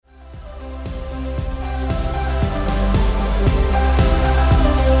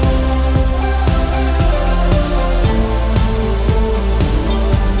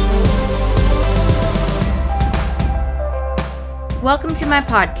Welcome to my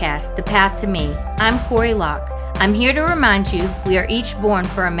podcast, The Path to Me. I'm Corey Locke. I'm here to remind you we are each born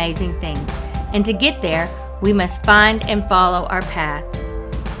for amazing things, and to get there, we must find and follow our path.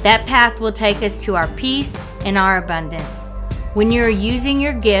 That path will take us to our peace and our abundance. When you're using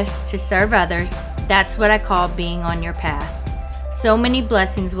your gifts to serve others, that's what I call being on your path. So many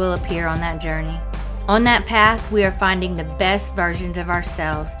blessings will appear on that journey. On that path, we are finding the best versions of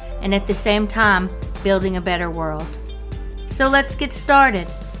ourselves and at the same time, building a better world. So let's get started.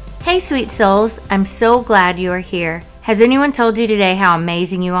 Hey, sweet souls, I'm so glad you are here. Has anyone told you today how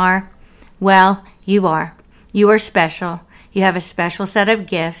amazing you are? Well, you are. You are special. You have a special set of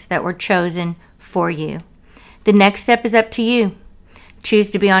gifts that were chosen for you. The next step is up to you. Choose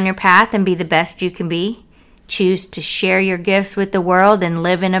to be on your path and be the best you can be. Choose to share your gifts with the world and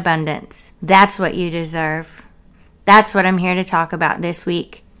live in abundance. That's what you deserve. That's what I'm here to talk about this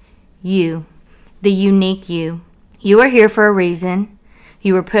week. You, the unique you. You are here for a reason.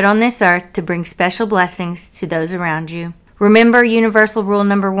 You were put on this earth to bring special blessings to those around you. Remember universal rule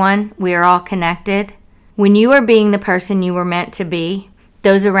number 1, we are all connected. When you are being the person you were meant to be,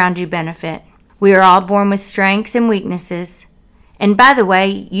 those around you benefit. We are all born with strengths and weaknesses. And by the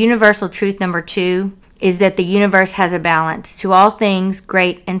way, universal truth number 2 is that the universe has a balance to all things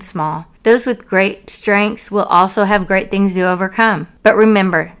great and small. Those with great strengths will also have great things to overcome. But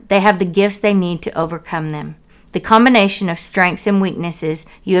remember, they have the gifts they need to overcome them. The combination of strengths and weaknesses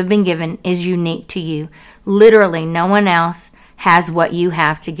you have been given is unique to you. Literally, no one else has what you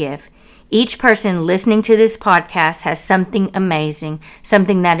have to give. Each person listening to this podcast has something amazing,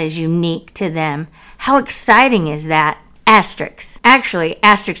 something that is unique to them. How exciting is that? Asterisk. Actually,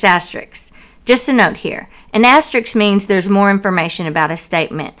 asterisk. Just a note here. An asterisk means there's more information about a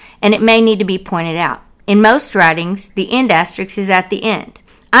statement, and it may need to be pointed out. In most writings, the end asterisk is at the end.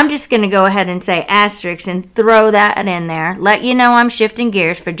 I'm just going to go ahead and say asterisk and throw that in there. Let you know I'm shifting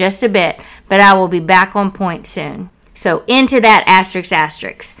gears for just a bit, but I will be back on point soon. So into that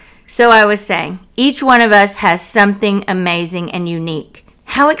asterisk. So I was saying, each one of us has something amazing and unique.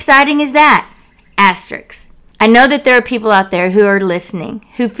 How exciting is that? Asterisk. I know that there are people out there who are listening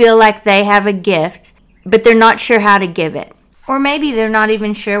who feel like they have a gift, but they're not sure how to give it. Or maybe they're not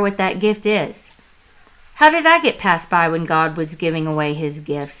even sure what that gift is. How did I get passed by when God was giving away his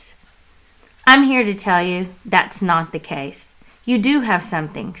gifts? I'm here to tell you that's not the case. You do have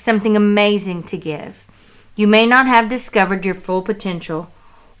something amazing to give. You may not have discovered your full potential,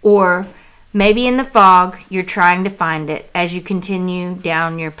 or maybe in the fog you're trying to find it as you continue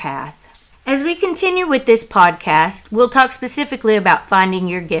down your path. As we continue with this podcast, we'll talk specifically about finding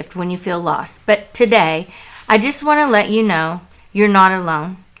your gift when you feel lost. But today, I just want to let you know you're not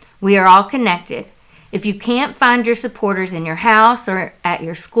alone. We are all connected. If you can't find your supporters in your house or at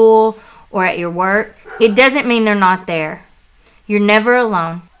your school or at your work, it doesn't mean they're not there. You're never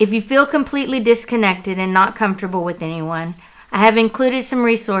alone. If you feel completely disconnected and not comfortable with anyone, I have included some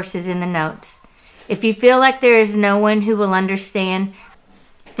resources in the notes. If you feel like there is no one who will understand,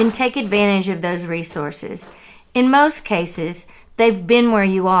 then take advantage of those resources. In most cases, they've been where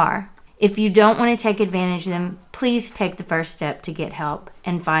you are. If you don't want to take advantage of them, please take the first step to get help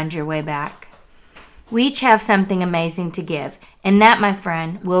and find your way back. We each have something amazing to give, and that, my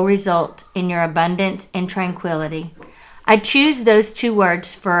friend, will result in your abundance and tranquility. I choose those 2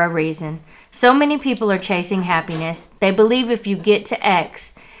 words for a reason. So many people are chasing happiness. They believe if you get to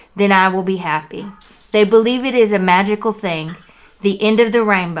X, then I will be happy. They believe it is a magical thing, the end of the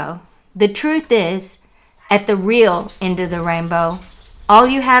rainbow. The truth is, at the real end of the rainbow, all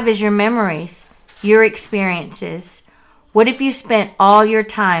you have is your memories, your experiences. What if you spent all your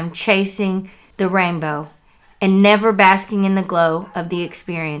time chasing the rainbow and never basking in the glow of the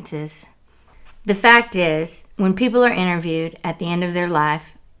experiences? The fact is, when people are interviewed at the end of their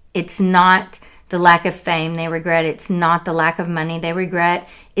life, it's not the lack of fame they regret. It's not the lack of money they regret.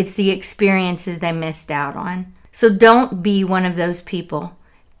 It's the experiences they missed out on. So don't be one of those people.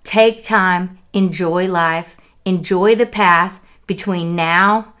 Take time, enjoy life, enjoy the path between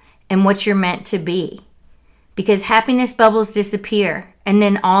now and what you're meant to be. Because happiness bubbles disappear, and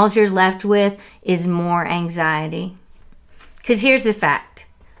then all you're left with is more anxiety. Because here's the fact.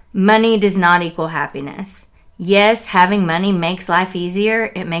 Money does not equal happiness. Yes, having money makes life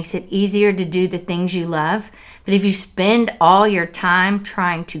easier. It makes it easier to do the things you love. But if you spend all your time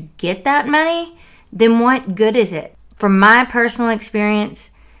trying to get that money, then what good is it? From my personal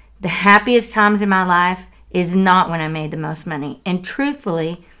experience, the happiest times in my life is not when I made the most money. And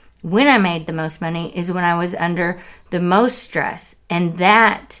truthfully, when I made the most money is when I was under the most stress. And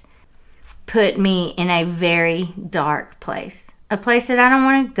that put me in a very dark place. A place that I don't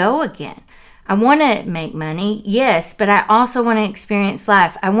want to go again. I want to make money, yes, but I also want to experience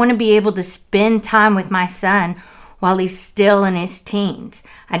life. I want to be able to spend time with my son while he's still in his teens.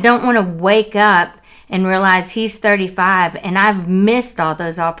 I don't want to wake up and realize he's 35 and I've missed all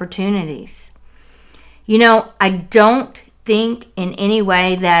those opportunities. I don't think in any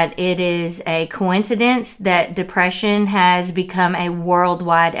way that it is a coincidence that depression has become a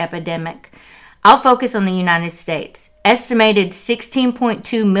worldwide epidemic. I'll focus on the United States. Estimated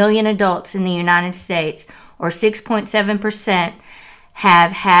 16.2 million adults in the United States, or 6.7%,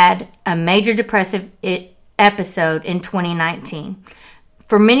 have had a major depressive episode in 2019.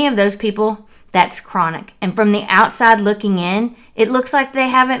 For many of those people, that's chronic. And from the outside looking in, it looks like they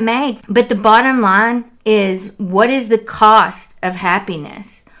haven't made. But the bottom line is, what is the cost of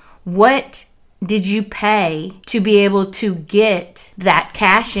happiness? What did you pay to be able to get that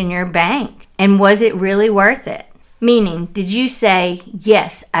cash in your bank? And was it really worth it? Meaning, did you say,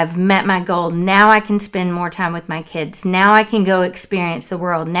 yes, I've met my goal. Now I can spend more time with my kids. Now I can go experience the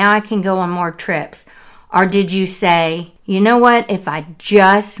world. Now I can go on more trips. Or did you say, you know what, if I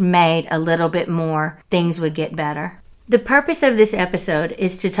just made a little bit more, things would get better? The purpose of this episode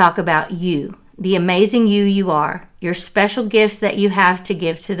is to talk about you, the amazing you are, your special gifts that you have to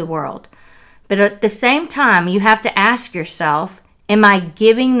give to the world. But at the same time, you have to ask yourself, am I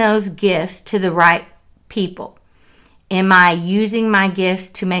giving those gifts to the right people? Am I using my gifts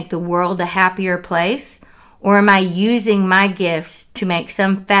to make the world a happier place? Or am I using my gifts to make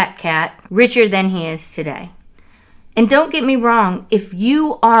some fat cat richer than he is today? And don't get me wrong, if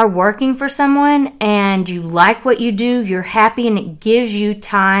you are working for someone and you like what you do, you're happy and it gives you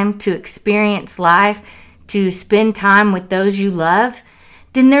time to experience life, to spend time with those you love,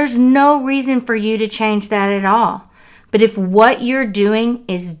 then there's no reason for you to change that at all. But if what you're doing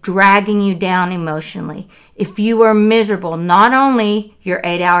is dragging you down emotionally, if you are miserable, not only your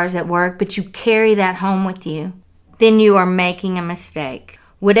 8 hours at work, but you carry that home with you, then you are making a mistake.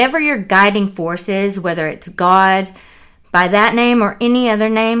 Whatever your guiding force is, whether it's God, by that name or any other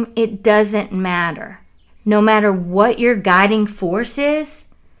name, it doesn't matter. No matter what your guiding force is,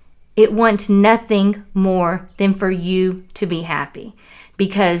 it wants nothing more than for you to be happy.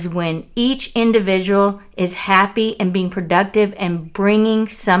 Because when each individual is happy and being productive and bringing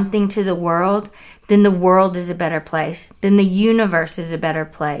something to the world, then the world is a better place. Then the universe is a better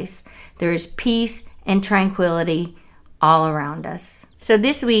place. There is peace and tranquility all around us. So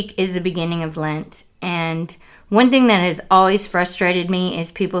this week is the beginning of Lent. And one thing that has always frustrated me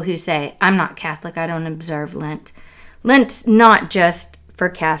is people who say, I'm not Catholic, I don't observe Lent. Lent's not just for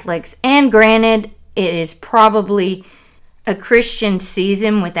Catholics. And granted, it is probably a Christian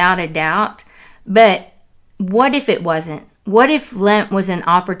season without a doubt, but what if it wasn't? What if Lent was an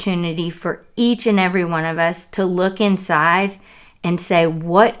opportunity for each and every one of us to look inside and say,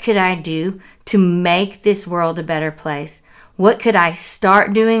 what could I do to make this world a better place? What could I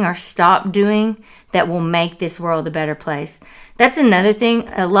start doing or stop doing that will make this world a better place? That's another thing.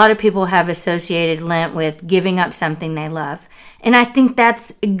 A lot of people have associated Lent with giving up something they love. And I think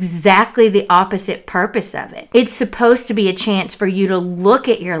that's exactly the opposite purpose of it. It's supposed to be a chance for you to look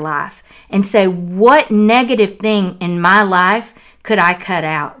at your life and say, what negative thing in my life could I cut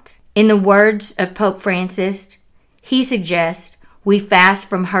out? In the words of Pope Francis, he suggests we fast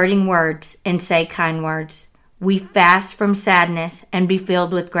from hurting words and say kind words. We fast from sadness and be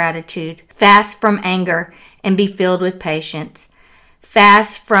filled with gratitude. Fast from anger and be filled with patience.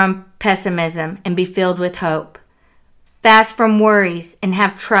 Fast from pessimism and be filled with hope. Fast from worries and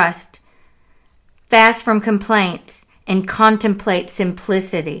have trust. Fast from complaints and contemplate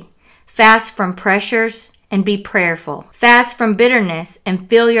simplicity. Fast from pressures and be prayerful. Fast from bitterness and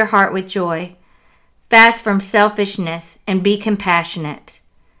fill your heart with joy. Fast from selfishness and be compassionate.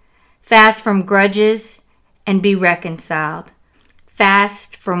 Fast from grudges and be reconciled.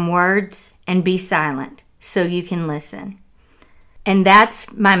 Fast from words and be silent so you can listen. And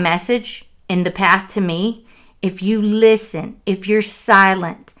that's my message in the path to me. If you listen, if you're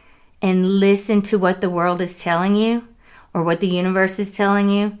silent and listen to what the world is telling you, or what the universe is telling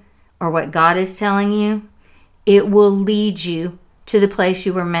you, or what God is telling you, it will lead you to the place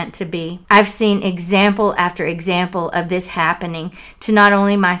you were meant to be. I've seen example after example of this happening to not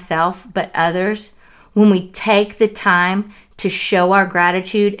only myself, but others. When we take the time to show our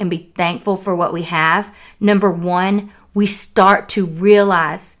gratitude and be thankful for what we have, number one, we start to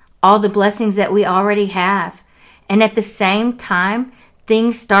realize all the blessings that we already have. And at the same time,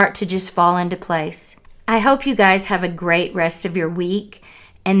 things start to just fall into place. I hope you guys have a great rest of your week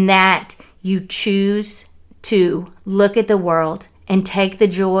and that you choose to look at the world and take the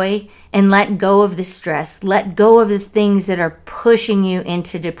joy and let go of the stress. Let go of the things that are pushing you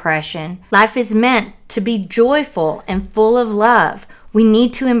into depression. Life is meant to be joyful and full of love. We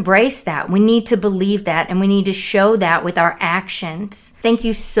need to embrace that. We need to believe that, and we need to show that with our actions. Thank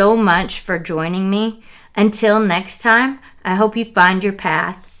you so much for joining me. Until next time, I hope you find your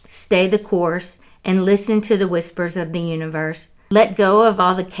path, stay the course, and listen to the whispers of the universe. Let go of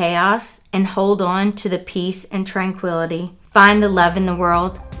all the chaos and hold on to the peace and tranquility. Find the love in the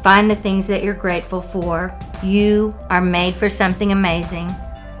world. Find the things that you're grateful for. You are made for something amazing.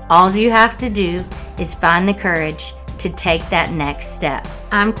 All you have to do is find the courage to take that next step.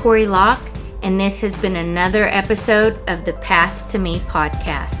 I'm Corey Locke, and this has been another episode of the Path to Me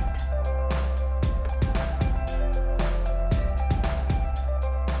podcast.